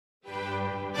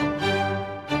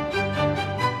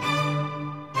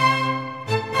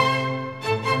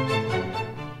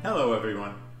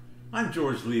I'm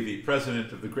George Levy,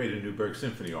 President of the Greater Newburgh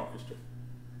Symphony Orchestra.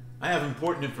 I have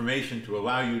important information to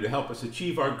allow you to help us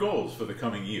achieve our goals for the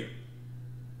coming year.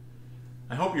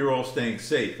 I hope you're all staying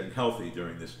safe and healthy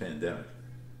during this pandemic.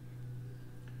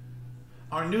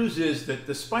 Our news is that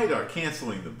despite our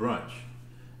canceling the brunch,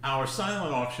 our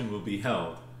silent auction will be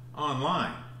held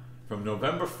online from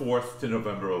November 4th to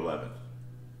November 11th.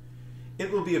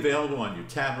 It will be available on your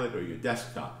tablet or your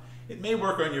desktop. It may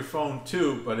work on your phone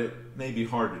too, but it may be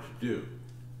harder to do.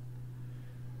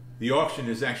 The auction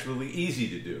is actually easy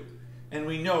to do, and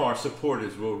we know our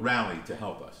supporters will rally to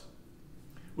help us.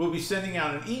 We'll be sending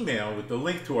out an email with the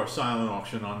link to our silent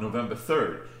auction on November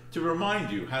 3rd to remind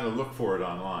you how to look for it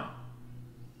online.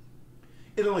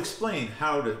 It'll explain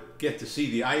how to get to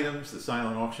see the items, the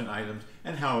silent auction items,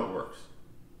 and how it works.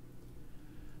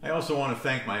 I also want to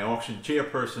thank my auction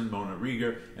chairperson, Mona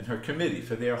Rieger, and her committee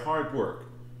for their hard work,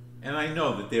 and I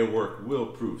know that their work will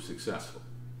prove successful.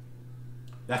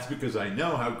 That's because I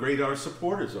know how great our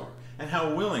supporters are and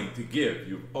how willing to give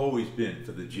you've always been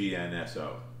for the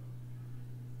GNSO.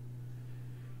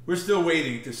 We're still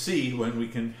waiting to see when we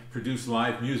can produce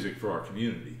live music for our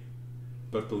community,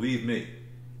 but believe me,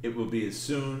 it will be as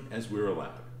soon as we're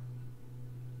allowed.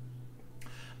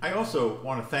 I also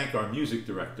want to thank our music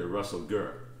director, Russell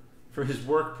Gurr, for his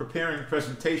work preparing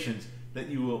presentations that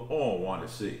you will all want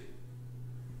to see.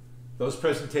 Those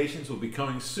presentations will be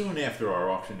coming soon after our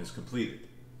auction is completed.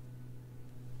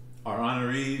 Our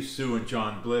honorees, Sue and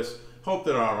John Bliss, hope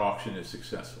that our auction is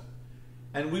successful,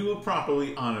 and we will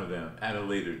properly honor them at a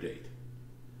later date.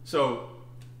 So,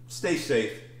 stay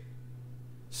safe,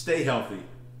 stay healthy,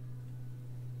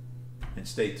 and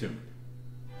stay tuned.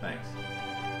 Thanks.